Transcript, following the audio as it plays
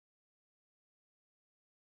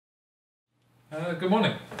Good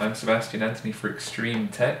morning, I'm Sebastian Anthony for Extreme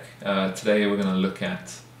Tech. Today we're going to look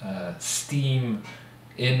at Steam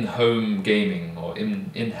in-home gaming or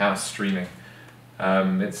in-house streaming.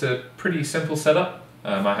 It's a pretty simple setup.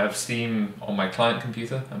 I have Steam on my client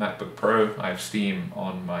computer, a MacBook Pro. I have Steam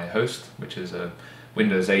on my host, which is a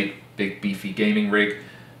Windows 8 big beefy gaming rig.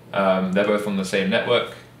 They're both on the same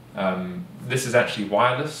network. This is actually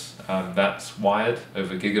wireless, that's wired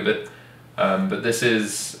over Gigabit, but this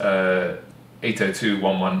is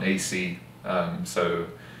 802.11 AC, so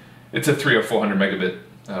it's a 300 or 400 megabit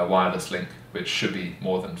wireless link, which should be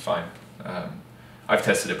more than fine. I've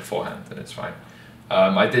tested it beforehand and it's fine.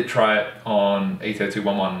 I did try it on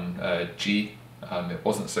 802.11G. It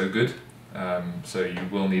wasn't so good, so you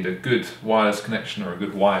will need a good wireless connection or a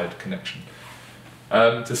good wired connection.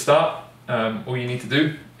 To start, all you need to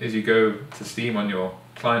do is you go to Steam on your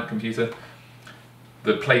client computer.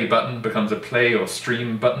 The play button becomes a play or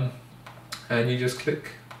stream button, and you just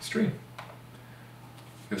click stream.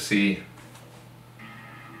 You'll see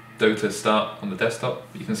Dota start on the desktop.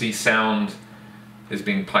 You can see sound is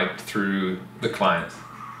being piped through the client.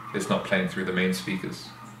 It's not playing through the main speakers.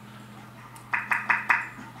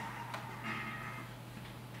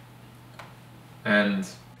 And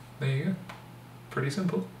there you go. Pretty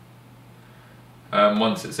simple.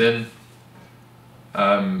 Once it's in,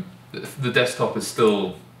 the desktop is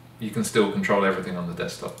still, you can still control everything on the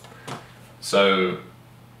desktop. So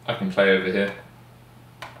I can play over here.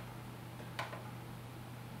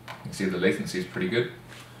 You can see the latency is pretty good.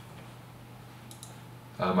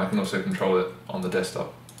 I can also control it on the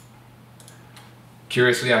desktop.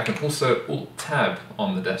 Curiously, I can also Alt-Tab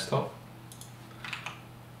on the desktop.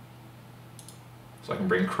 So I can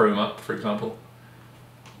bring Chrome up, for example.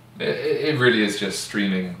 It really is just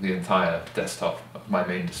streaming the entire desktop of my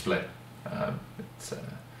main display.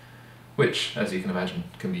 Which, as you can imagine,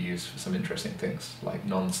 can be used for some interesting things, like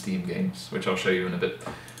non-Steam games, which I'll show you in a bit.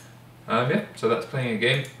 Yeah, so that's playing a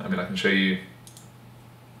game. I mean, I can show you,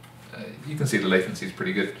 you can see the latency is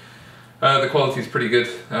pretty good. The quality is pretty good.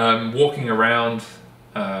 Walking around,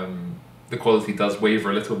 the quality does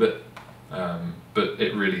waver a little bit, but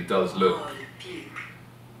it really does look,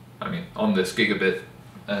 I mean, on this gigabit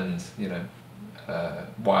and, you know,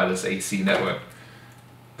 wireless AC network,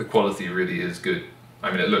 the quality really is good. I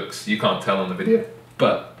mean, it looks, you can't tell on the video,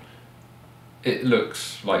 but it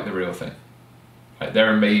looks like the real thing. Like,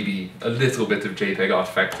 there may be a little bit of JPEG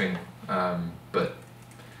artifacting, but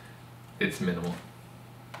it's minimal.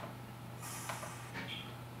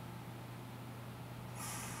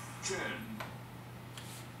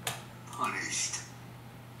 Punished.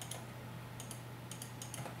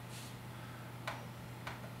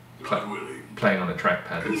 Playing on a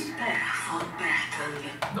trackpad is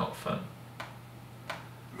not fun.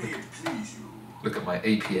 Look at my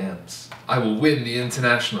APMs. I will win the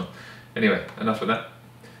international. Anyway, enough of that.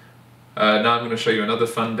 Now I'm going to show you another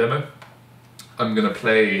fun demo. I'm going to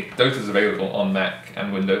play, Dota's available on Mac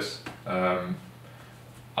and Windows. I'm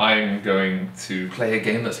going to play a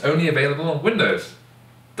game that's only available on Windows.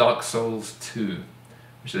 Dark Souls 2,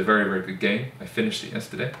 which is a very, very good game. I finished it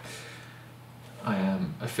yesterday. I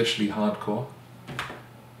am officially hardcore.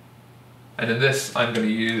 And in this, I'm going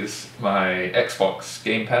to use my Xbox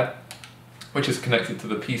Gamepad, which is connected to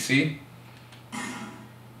the PC,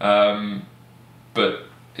 but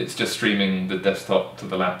it's just streaming the desktop to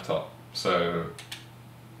the laptop, so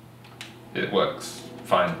it works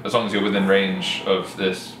fine, as long as you're within range of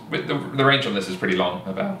this. The range on this is pretty long,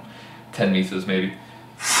 about 10 meters maybe.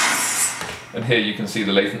 And here you can see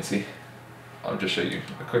the latency. I'll just show you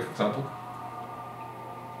a quick example.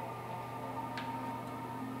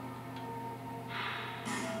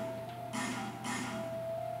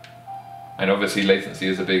 And obviously latency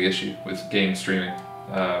is a big issue with game streaming.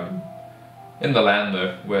 In the LAN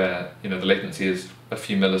though, where the latency is a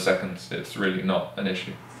few milliseconds, it's really not an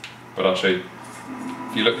issue. But I'll show you.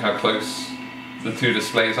 If you look how close the two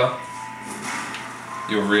displays are,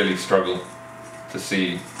 you'll really struggle to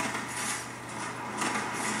see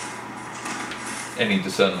any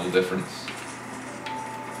discernible difference.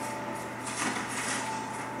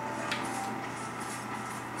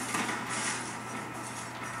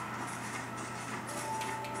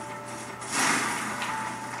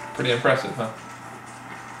 Pretty impressive, huh?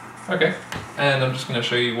 Okay, and I'm just going to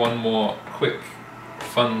show you one more quick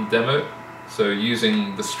fun demo. So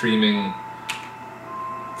using the streaming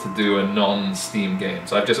to do a non-Steam game.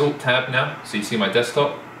 So I've just Alt-Tab now, so you see my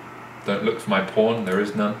desktop. Don't look for my porn, there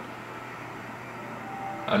is none.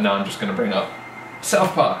 And now I'm just going to bring up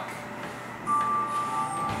South Park.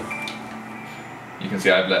 You can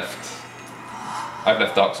see I've left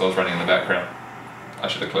Dark Souls running in the background. I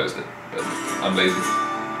should have closed it. but I'm lazy.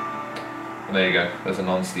 And there you go, there's a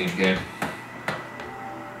non-Steam game.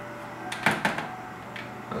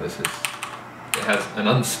 And it has an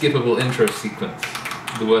unskippable intro sequence,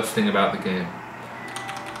 the worst thing about the game.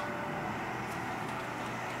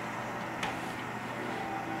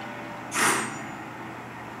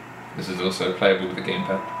 This is also playable with the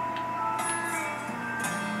Gamepad.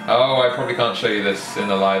 Oh, I probably can't show you this in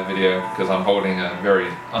a live video because I'm holding a very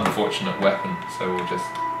unfortunate weapon, so we'll just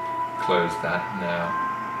close that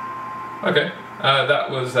now. Okay, that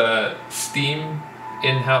was Steam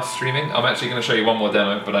in-house streaming. I'm actually going to show you one more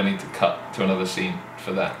demo, but I need to cut to another scene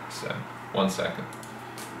for that, so 1 second.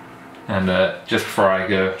 And just before I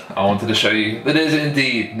go, I wanted to show you that it is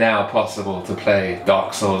indeed now possible to play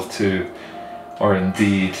Dark Souls 2, or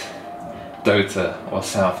indeed Dota or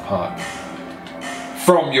South Park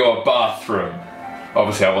from your bathroom.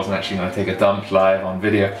 Obviously I wasn't actually going to take a dump live on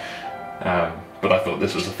video, but I thought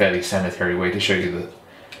this was a fairly sanitary way to show you that,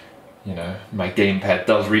 you know, my gamepad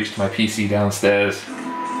does reach to my PC downstairs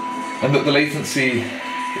and that the latency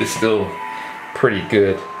is still pretty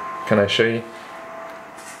good. Can I show you?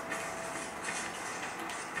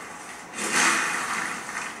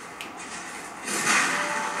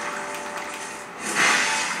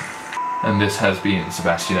 And this has been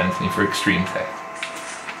Sebastian Anthony for Extreme Tech,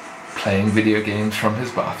 playing video games from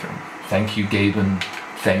his bathroom. Thank you Gaben,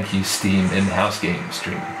 thank you Steam in-house game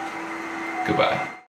streaming. Goodbye.